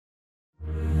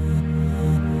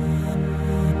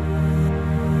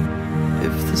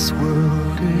this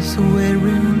world is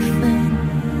wearing thin,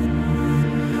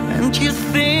 and you're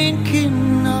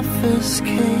thinking of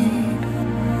escape,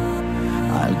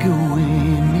 I'll go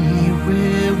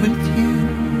anywhere with you.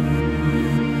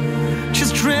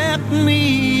 Just wrap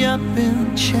me up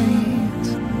in chains.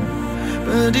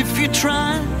 But if you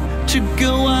try to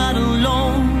go out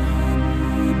alone,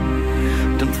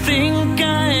 don't think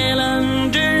I'll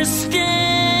understand.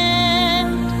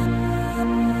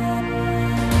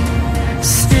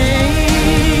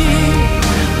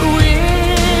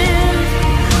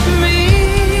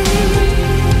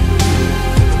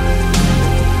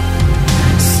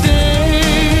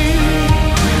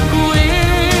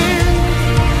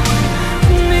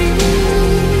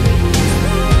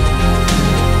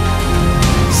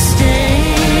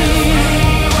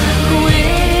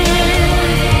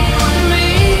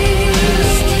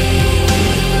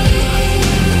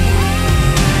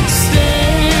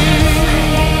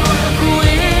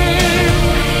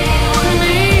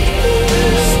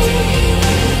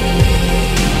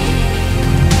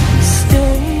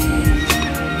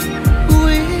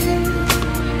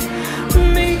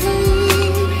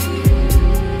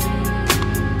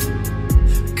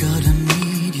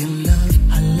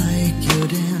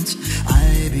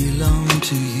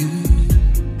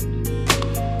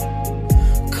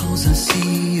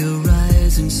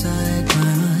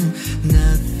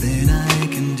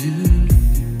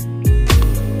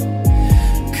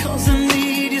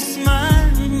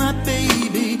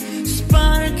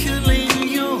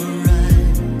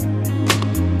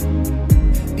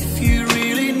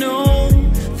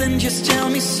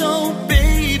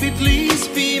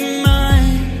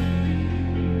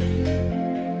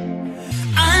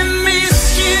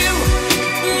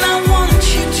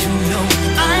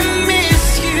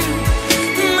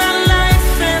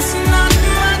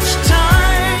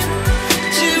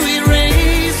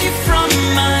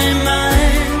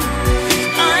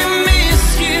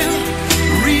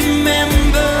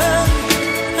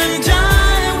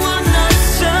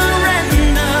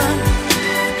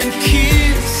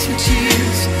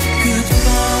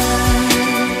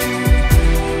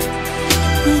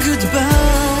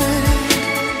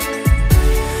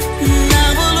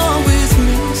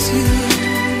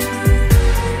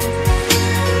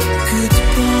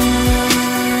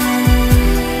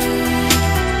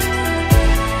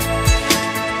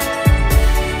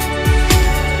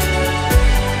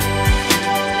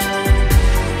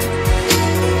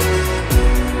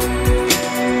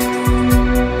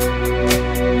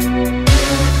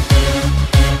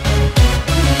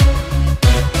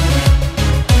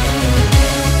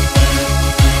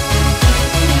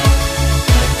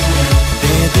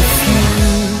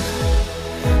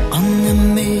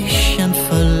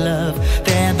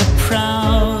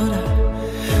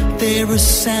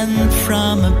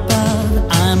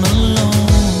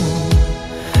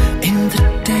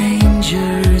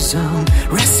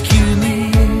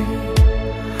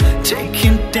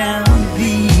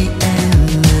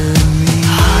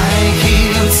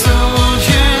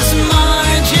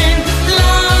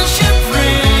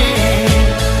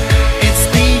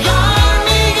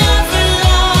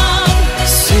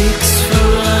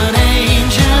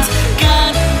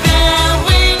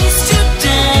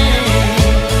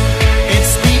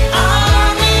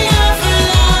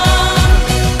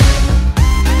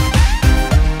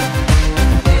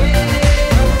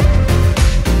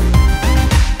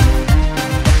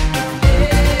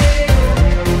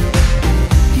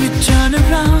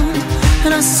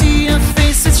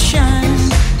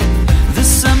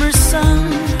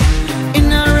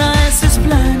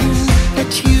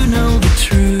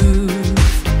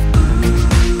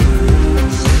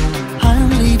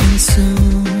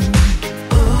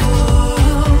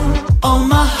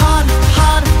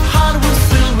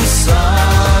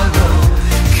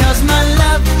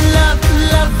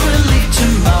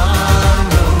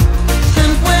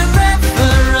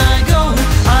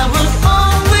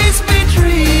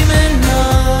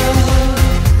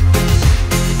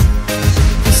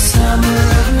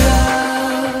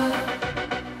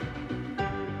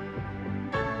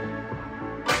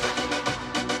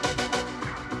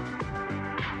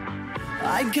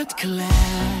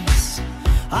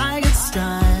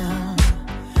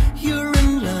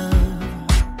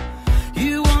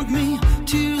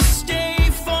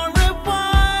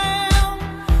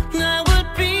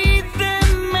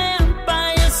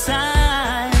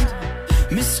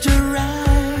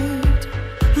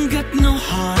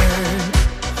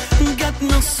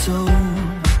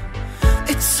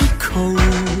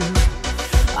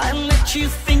 You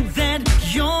think that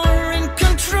you're in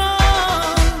control.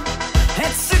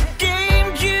 It's a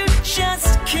game you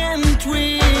just can't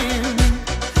win.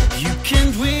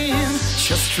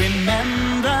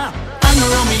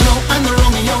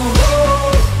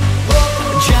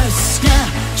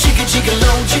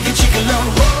 take a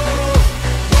look.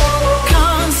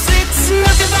 'Cause it's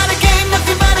nothing but a game,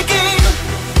 nothing but a game.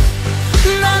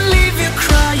 And I'll leave you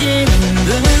crying in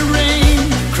the rain,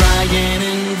 crying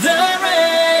in the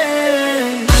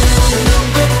rain.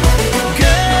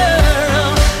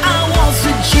 Girl, I was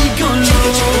a gigolo.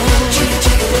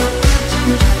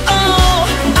 Oh,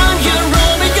 I'm your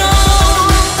Romeo.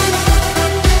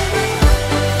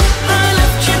 I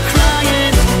left you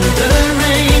crying in the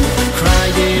rain,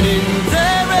 crying in the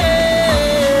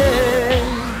rain.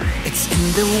 It's in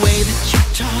the way that you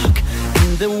talk, in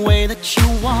the way that you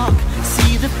walk.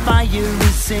 See the fire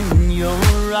is in your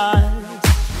eyes.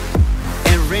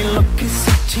 Every look is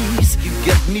a tease. You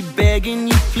get me begging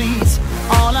you please.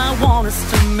 All I want is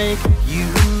to make you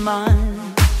mine.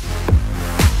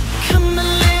 Come a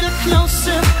little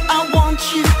closer, I want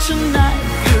you tonight,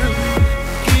 girl.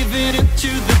 Give it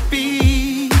into the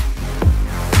beat.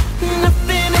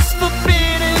 Nothing is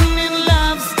forbidden in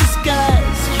love's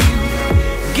disguise. You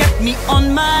get me on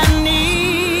my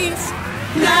knees.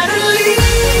 Natalie,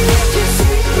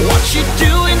 what you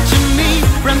doing to me?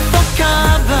 Run for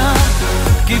cover,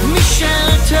 give me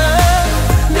shelter.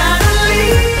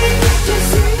 Natalie,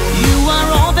 you are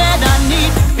all that I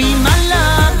need. Be my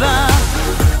lover,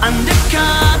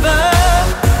 undercover.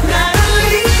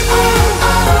 Natalie, oh,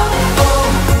 oh, oh,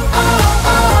 oh,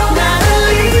 oh.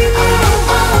 Natalie,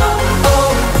 oh, oh,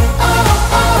 oh,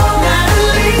 oh, oh.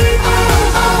 Natalie,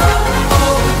 oh, oh,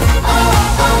 oh,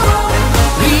 oh, oh.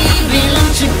 We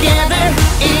belong together.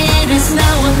 It is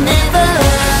now or never.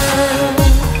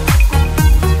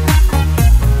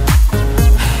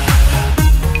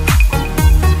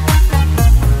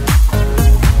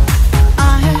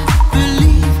 I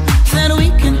believe that we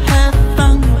can have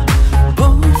fun.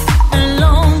 Both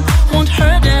alone won't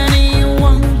hurt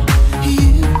anyone.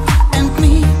 You and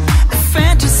me, a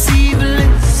fantasy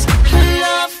bliss.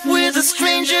 Love with a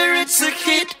stranger, it's a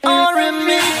hit or a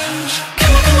miss.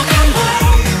 Come on, come on, come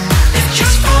on. It's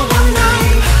just for one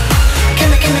night.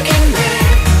 Gimme, gimme, gimme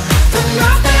the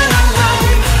love that I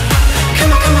like.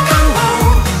 Come on, come on, come on.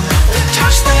 The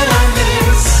touch that I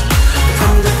miss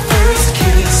from the first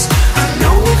kiss. I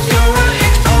know if you're a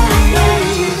hit or a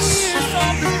miss.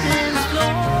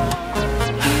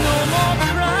 No more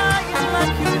crying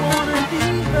like you wanna be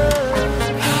heard.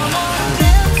 Come on,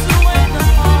 dance away the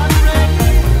heartbreak.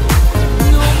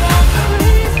 No more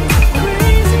crazy,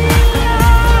 crazy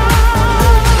love.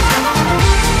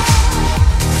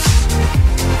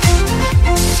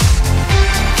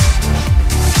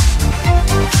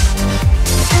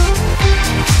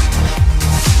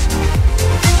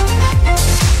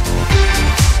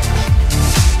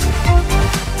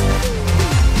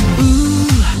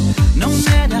 Ooh, no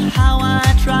matter how I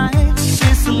try,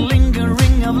 there's a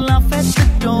lingering of love at the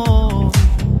door.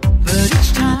 But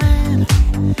each time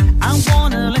I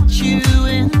wanna let you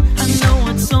in, I know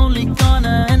it's only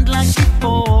gonna end like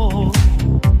before.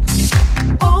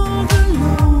 All the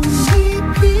lonely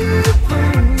people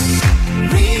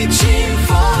reaching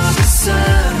for the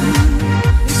sun.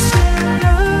 It's their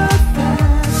love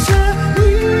after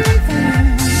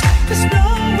leaving. There's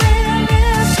nowhere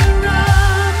left to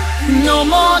run. No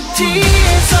more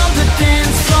tears on the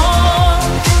dance floor.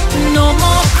 No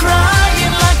more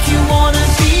crying like you wanna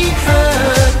be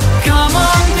heard. Come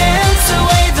on, dance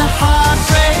away the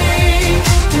heartbreak.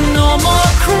 No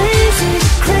more crazy,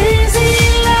 crazy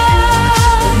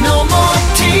love. No more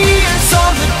tears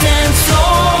on the dance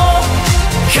floor.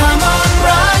 Come on,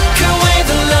 rock away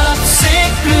the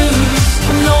lovesick blues.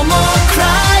 No more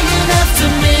crying after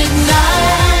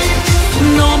midnight.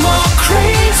 No more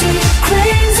crazy,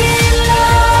 crazy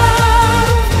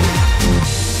love.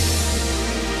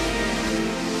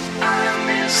 I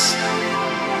miss you.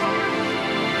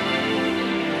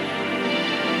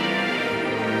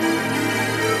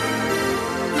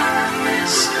 I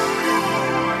miss you.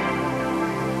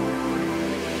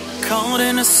 Caught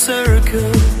in a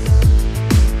circle,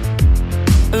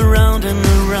 around and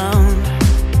around.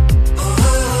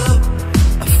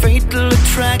 A fatal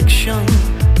attraction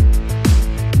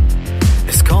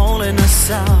is calling us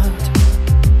out.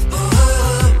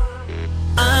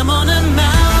 I'm on a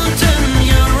mountain,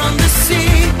 you're on the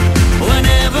sea.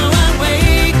 Whenever I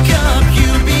wake up,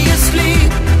 you'll be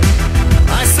asleep.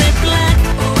 I say black,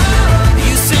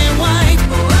 you say white.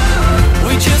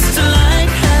 We just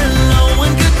like hello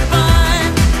and goodbye.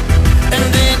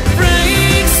 And it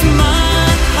breaks my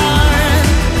heart.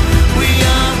 We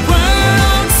are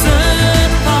worlds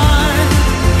apart.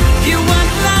 You are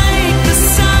like the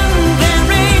sun, there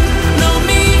ain't no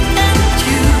me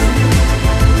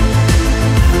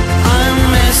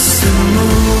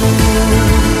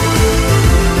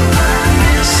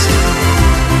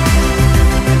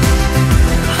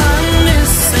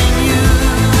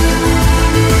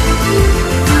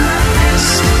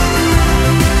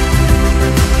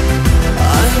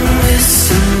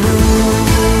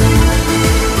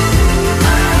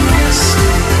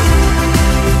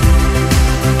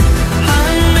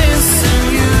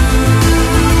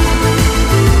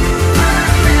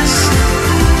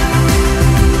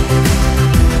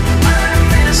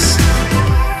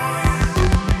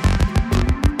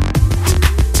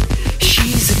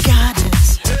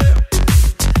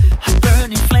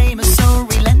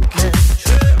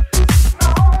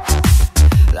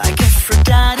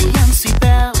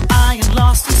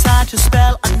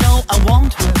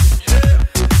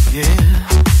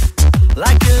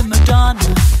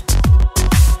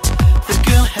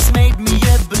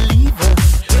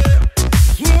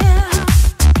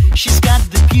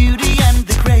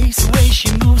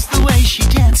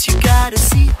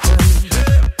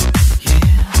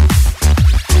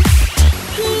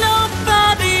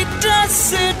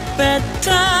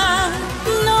better.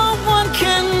 No one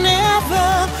can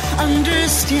ever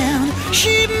understand.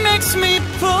 She makes me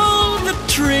pull the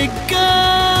trigger.